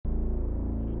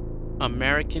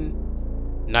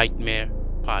American Nightmare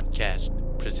Podcast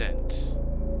presents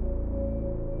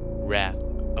Wrath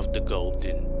of the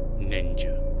Golden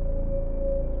Ninja,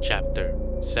 Chapter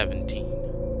 17.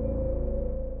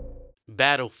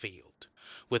 Battlefield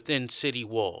within city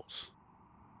walls.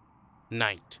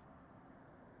 Night.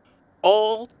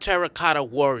 All terracotta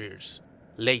warriors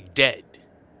lay dead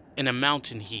in a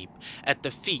mountain heap at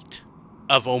the feet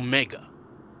of Omega,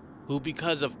 who,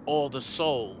 because of all the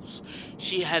souls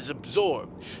she has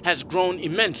absorbed, has grown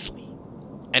immensely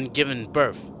and given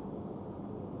birth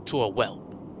to a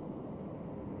whelp.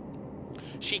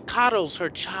 She coddles her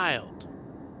child,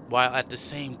 while at the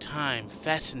same time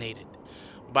fascinated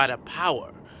by the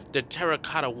power the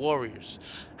terracotta warriors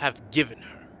have given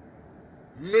her.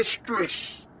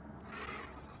 Mistress,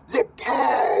 the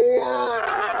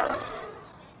power!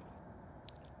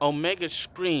 Omega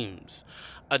screams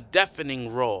a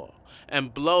deafening roar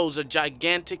and blows a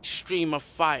gigantic stream of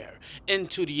fire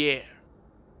into the air.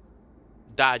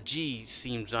 Daji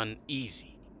seems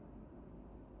uneasy.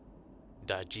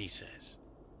 Daji says,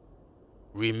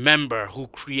 "Remember who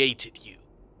created you.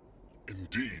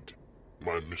 Indeed,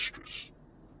 my mistress.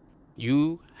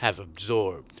 You have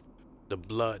absorbed the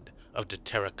blood of the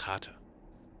terracotta,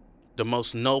 the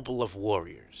most noble of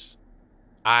warriors.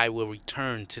 I will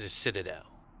return to the citadel.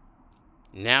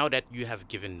 Now that you have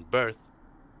given birth,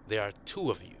 there are two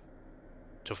of you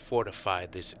to fortify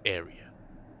this area.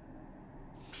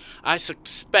 I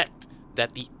suspect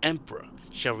that the Emperor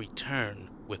shall return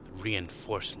with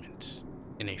reinforcements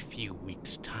in a few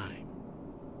weeks' time.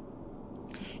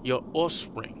 Your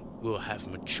offspring will have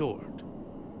matured.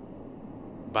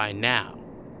 By now,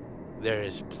 there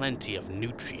is plenty of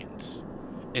nutrients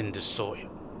in the soil.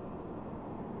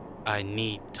 I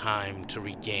need time to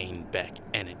regain back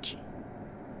energy."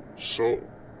 So,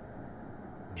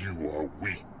 you are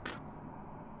weak.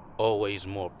 Always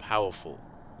more powerful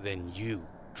than you,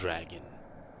 dragon.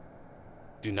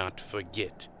 Do not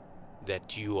forget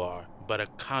that you are but a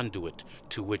conduit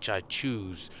to which I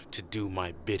choose to do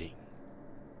my bidding.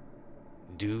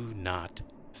 Do not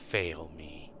fail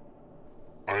me.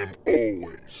 I am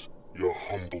always your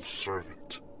humble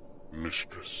servant,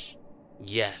 mistress.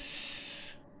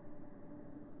 Yes.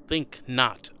 Think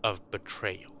not of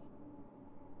betrayal.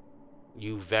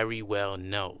 You very well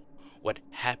know what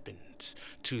happens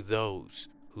to those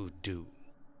who do.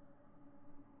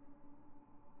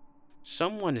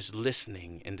 Someone is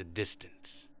listening in the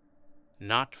distance.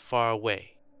 Not far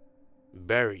away,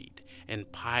 buried in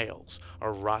piles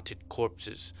of rotted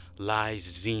corpses, lies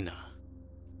Xena,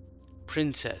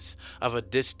 princess of a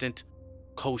distant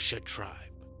Kosha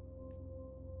tribe,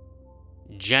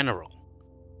 general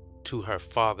to her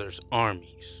father's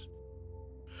armies.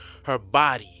 Her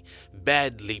body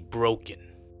badly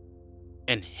broken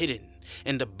and hidden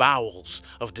in the bowels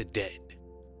of the dead,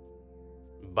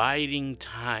 biding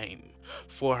time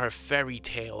for her fairy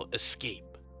tale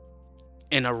escape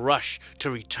in a rush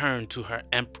to return to her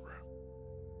emperor.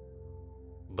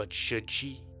 But should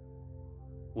she?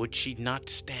 Would she not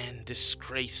stand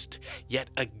disgraced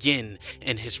yet again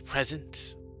in his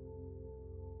presence?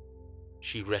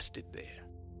 She rested there,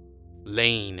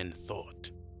 laying in thought.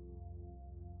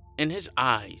 In his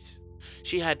eyes,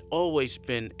 she had always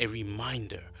been a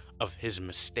reminder of his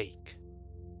mistake,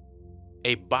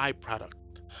 a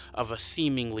byproduct of a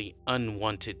seemingly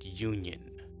unwanted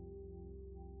union.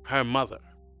 Her mother,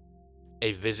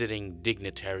 a visiting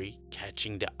dignitary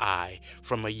catching the eye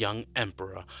from a young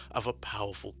emperor of a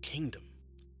powerful kingdom,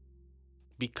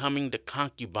 becoming the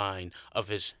concubine of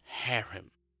his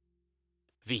harem,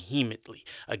 vehemently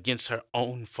against her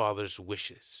own father's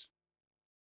wishes.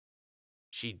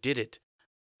 She did it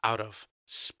out of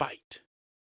spite,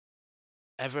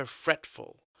 ever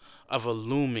fretful of a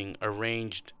looming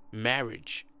arranged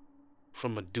marriage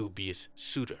from a dubious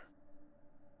suitor.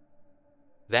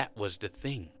 That was the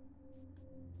thing.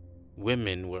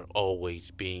 Women were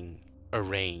always being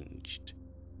arranged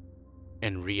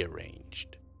and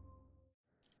rearranged.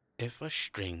 If a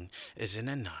string is in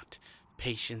a knot,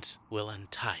 patience will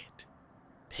untie it.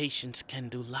 Patience can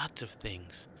do lots of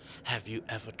things. Have you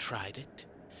ever tried it?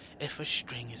 If a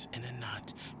string is in a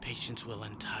knot, patience will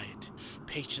untie it.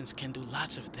 Patience can do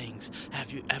lots of things.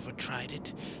 Have you ever tried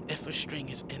it? If a string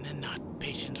is in a knot,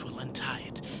 patience will untie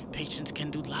it. Patience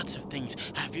can do lots of things.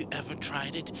 Have you ever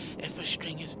tried it? If a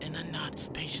string is in a knot,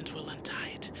 patience will untie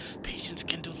it. Patience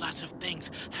can do lots of things.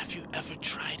 Have you ever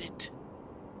tried it?